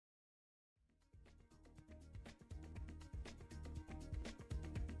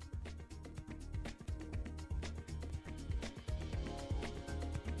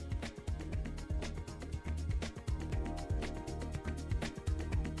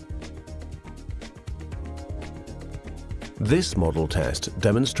This model test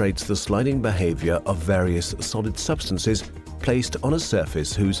demonstrates the sliding behavior of various solid substances placed on a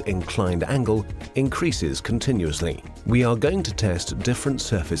surface whose inclined angle increases continuously. We are going to test different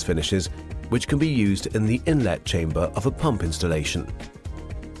surface finishes which can be used in the inlet chamber of a pump installation.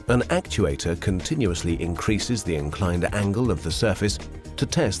 An actuator continuously increases the inclined angle of the surface to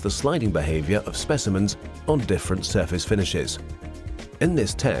test the sliding behavior of specimens on different surface finishes. In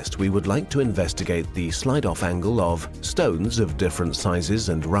this test, we would like to investigate the slide-off angle of stones of different sizes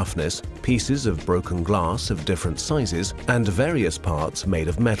and roughness, pieces of broken glass of different sizes, and various parts made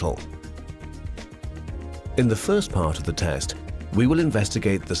of metal. In the first part of the test, we will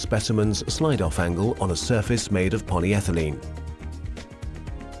investigate the specimen's slide-off angle on a surface made of polyethylene.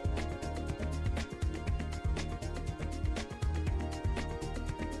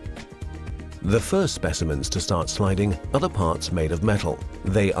 The first specimens to start sliding are the parts made of metal.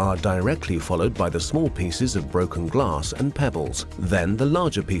 They are directly followed by the small pieces of broken glass and pebbles. Then the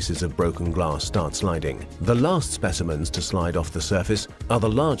larger pieces of broken glass start sliding. The last specimens to slide off the surface are the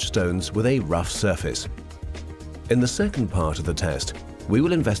large stones with a rough surface. In the second part of the test, we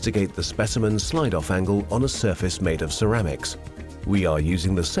will investigate the specimen's slide-off angle on a surface made of ceramics. We are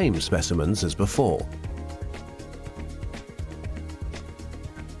using the same specimens as before.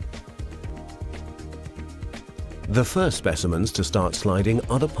 The first specimens to start sliding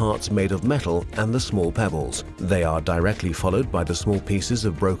are the parts made of metal and the small pebbles. They are directly followed by the small pieces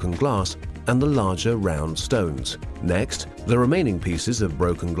of broken glass and the larger round stones. Next, the remaining pieces of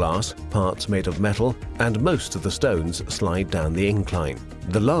broken glass, parts made of metal, and most of the stones slide down the incline.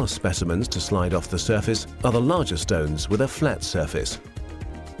 The last specimens to slide off the surface are the larger stones with a flat surface.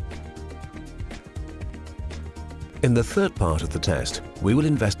 In the third part of the test, we will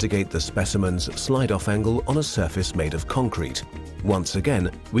investigate the specimen's slide-off angle on a surface made of concrete. Once again,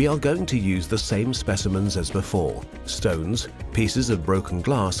 we are going to use the same specimens as before: stones, pieces of broken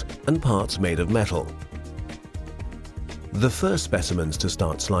glass, and parts made of metal. The first specimens to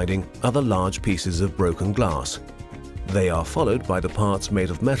start sliding are the large pieces of broken glass. They are followed by the parts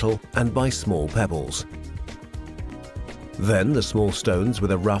made of metal and by small pebbles. Then the small stones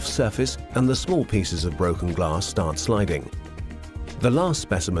with a rough surface and the small pieces of broken glass start sliding. The last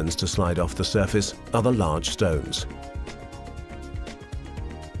specimens to slide off the surface are the large stones.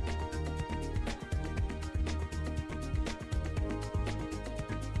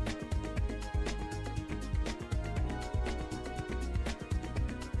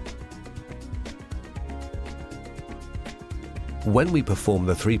 When we perform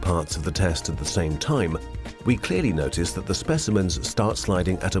the three parts of the test at the same time, we clearly notice that the specimens start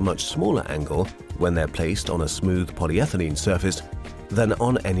sliding at a much smaller angle when they're placed on a smooth polyethylene surface than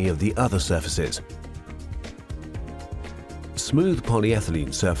on any of the other surfaces. Smooth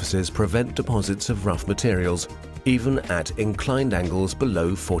polyethylene surfaces prevent deposits of rough materials, even at inclined angles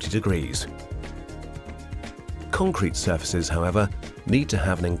below 40 degrees. Concrete surfaces, however, need to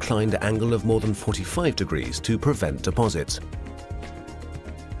have an inclined angle of more than 45 degrees to prevent deposits.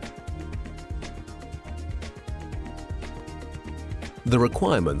 The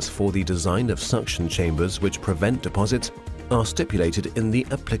requirements for the design of suction chambers which prevent deposits are stipulated in the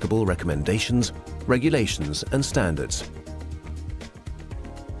applicable recommendations, regulations and standards.